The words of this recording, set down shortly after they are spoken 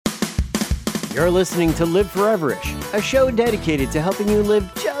You're listening to Live Foreverish, a show dedicated to helping you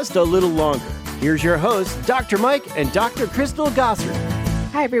live just a little longer. Here's your hosts, Dr. Mike and Dr. Crystal Gossard.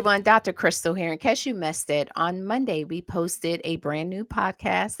 Hi, everyone. Dr. Crystal here. In case you missed it, on Monday, we posted a brand new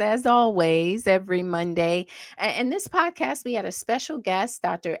podcast, as always, every Monday. And this podcast, we had a special guest,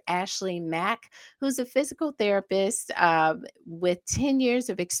 Dr. Ashley Mack, who's a physical therapist with 10 years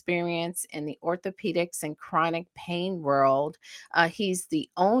of experience in the orthopedics and chronic pain world. He's the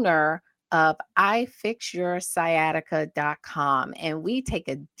owner of ifixyoursciatica.com, and we take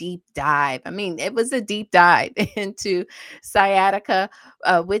a deep dive. I mean, it was a deep dive into sciatica,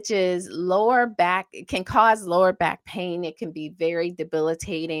 which is lower back. It can cause lower back pain. It can be very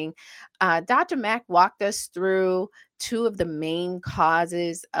debilitating. Dr. Mack walked us through two of the main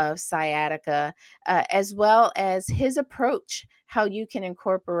causes of sciatica, as well as his approach, how you can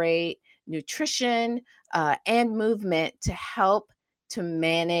incorporate nutrition and movement to help to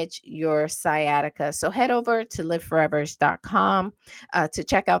manage your sciatica. So head over to liveforeverish.com to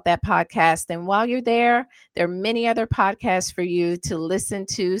check out that podcast. And while you're there are many other podcasts for you to listen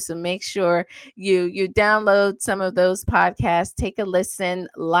to. So make sure you download some of those podcasts, take a listen,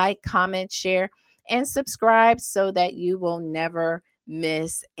 like, comment, share, and subscribe so that you will never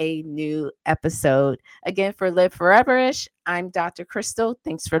miss a new episode. Again, for Live Foreverish, I'm Dr. Crystal.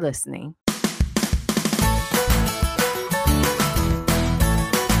 Thanks for listening.